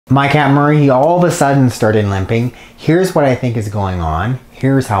My cat Murray, he all of a sudden started limping. Here's what I think is going on.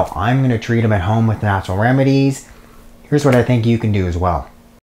 Here's how I'm going to treat him at home with natural remedies. Here's what I think you can do as well.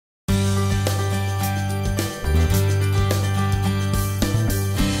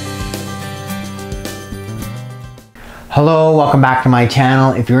 Hello, welcome back to my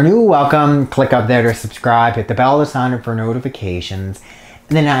channel. If you're new, welcome. Click up there to subscribe, hit the bell to sign up for notifications.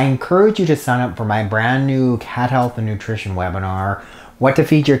 And then I encourage you to sign up for my brand new cat health and nutrition webinar, what to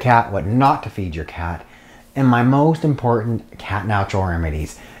feed your cat, what not to feed your cat, and my most important cat natural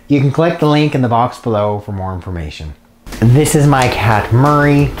remedies. You can click the link in the box below for more information. This is my cat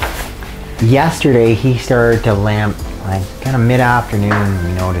Murray. Yesterday he started to limp, like kind of mid-afternoon.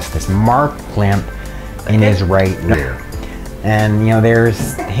 We noticed this marked limp in his right rear. And you know,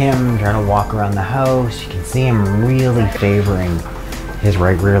 there's him trying to walk around the house. You can see him really favoring his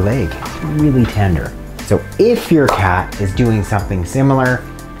right rear leg. It's really tender. So if your cat is doing something similar,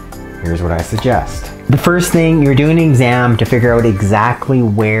 here's what I suggest. The first thing, you're doing an exam to figure out exactly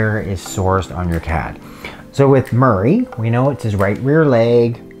where is sourced on your cat. So with Murray, we know it's his right rear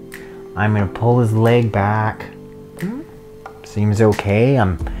leg. I'm gonna pull his leg back. Seems okay.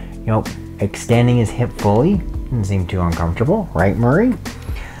 I'm, extending his hip fully. Doesn't seem too uncomfortable, right, Murray?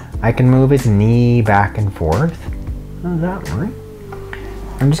 I can move his knee back and forth. How's that, Murray?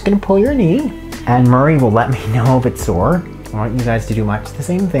 I'm just gonna pull your knee, and Murray will let me know if it's sore. I want you guys to do much the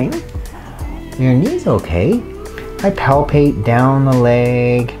same thing. Your knee's okay. I palpate down the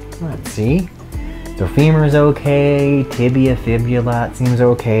leg. Let's see. So femur's okay, tibia, fibula, it seems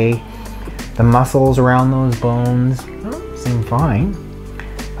okay. The muscles around those bones seem fine.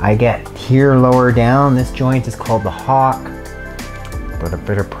 I get here lower down, this joint is called the hock. Put a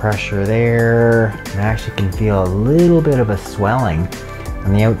bit of pressure there. And I actually can feel a little bit of a swelling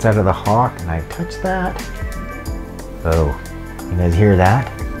on the outside of the hock, and I touch that. Oh, you guys hear that?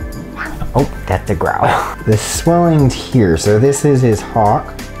 Oh, that's a growl. The swelling's here, so this is his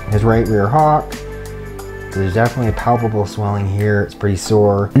hock, his right rear hock. There's definitely a palpable swelling here. It's pretty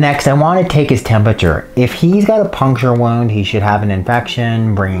sore. Next, I want to take his temperature. If he's got a puncture wound, he should have an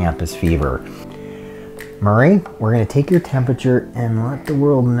infection, bringing up his fever. Murray, we're going to take your temperature and let the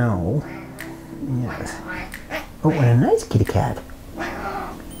world know. Yes. Oh, what a nice kitty cat.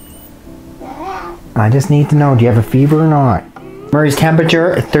 I just need to know, do you have a fever or not? Murray's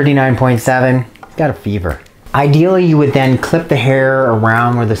temperature, 39.7. He's got a fever. Ideally, you would then clip the hair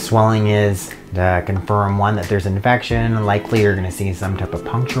around where the swelling is to confirm, one, that there's an infection. Likely you're gonna see some type of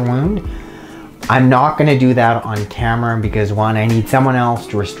puncture wound. I'm not gonna do that on camera because, one, I need someone else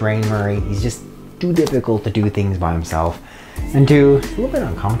to restrain Murray. He's just too difficult to do things by himself. And two, it's a little bit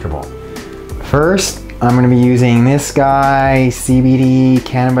uncomfortable. First, I'm gonna be using this guy, CBD,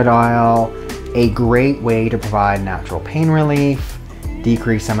 cannabidiol, a great way to provide natural pain relief,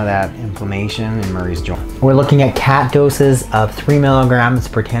 decrease some of that inflammation in Murray's joint. We're looking at cat doses of 3 milligrams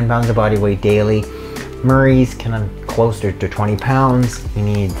per 10 pounds of body weight daily. Murray's kind of closer to 20 pounds. He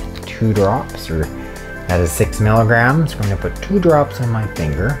needs 2 drops, or that is 6 milligrams. We're gonna put 2 drops on my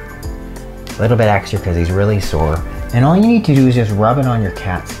finger. A little bit extra because he's really sore. And all you need to do is just rub it on your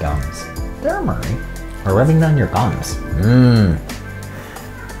cat's gums. There, Murray. We're rubbing on your gums.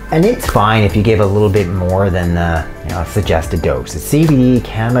 And it's fine if you give a little bit more than the suggested dose. It's CBD,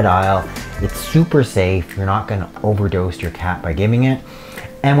 cannabidiol. It's super safe. You're not gonna overdose your cat by giving it.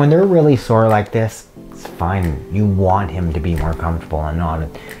 And when they're really sore like this, it's fine. You want him to be more comfortable and not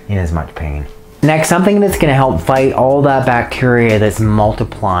in as much pain. Next, something that's gonna help fight all that bacteria that's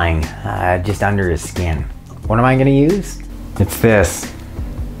multiplying just under his skin. What am I gonna use? It's this.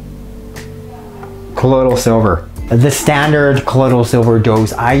 Colloidal silver. The standard colloidal silver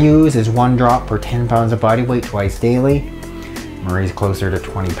dose I use is 1 drop per 10 pounds of body weight twice daily. Murray's closer to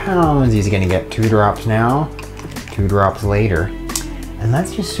 20 pounds. He's gonna get 2 drops now, 2 drops later. And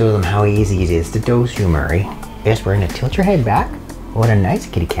let's just show them how easy it is to dose you, Murray. Yes, we're gonna tilt your head back. What a nice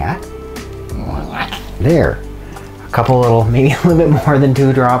kitty cat. There. A couple little, maybe a little bit more than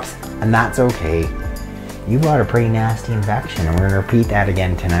 2 drops, and that's okay. You've got a pretty nasty infection, and we're gonna repeat that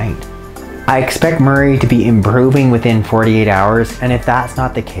again tonight. I expect Murray to be improving within 48 hours, and if that's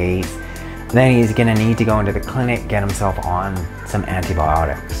not the case, then he's gonna need to go into the clinic, get himself on some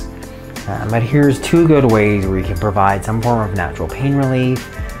antibiotics. But here's 2 good ways where you can provide some form of natural pain relief,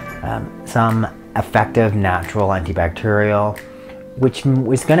 some effective natural antibacterial, which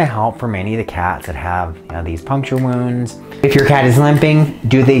is gonna help for many of the cats that have these puncture wounds. If your cat is limping,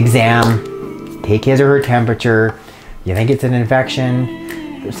 do the exam, take his or her temperature. You think it's an infection,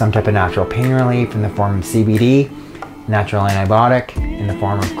 some type of natural pain relief in the form of CBD, natural antibiotic in the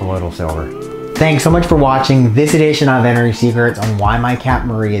form of colloidal silver. Thanks so much for watching this edition of Veterinary Secrets on why my cat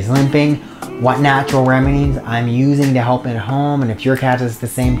Marie is limping, what natural remedies I'm using to help at home, and if your cat has the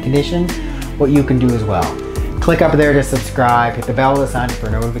same condition, what you can do as well. Click up there to subscribe, hit the bell to sign up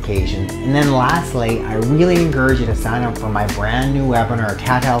for notifications, and then lastly, I really encourage you to sign up for my brand new webinar,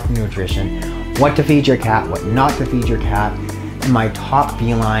 Cat Health and Nutrition, what to feed your cat, what not to feed your cat, and my top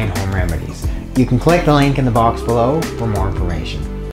feline home remedies. You can click the link in the box below for more information.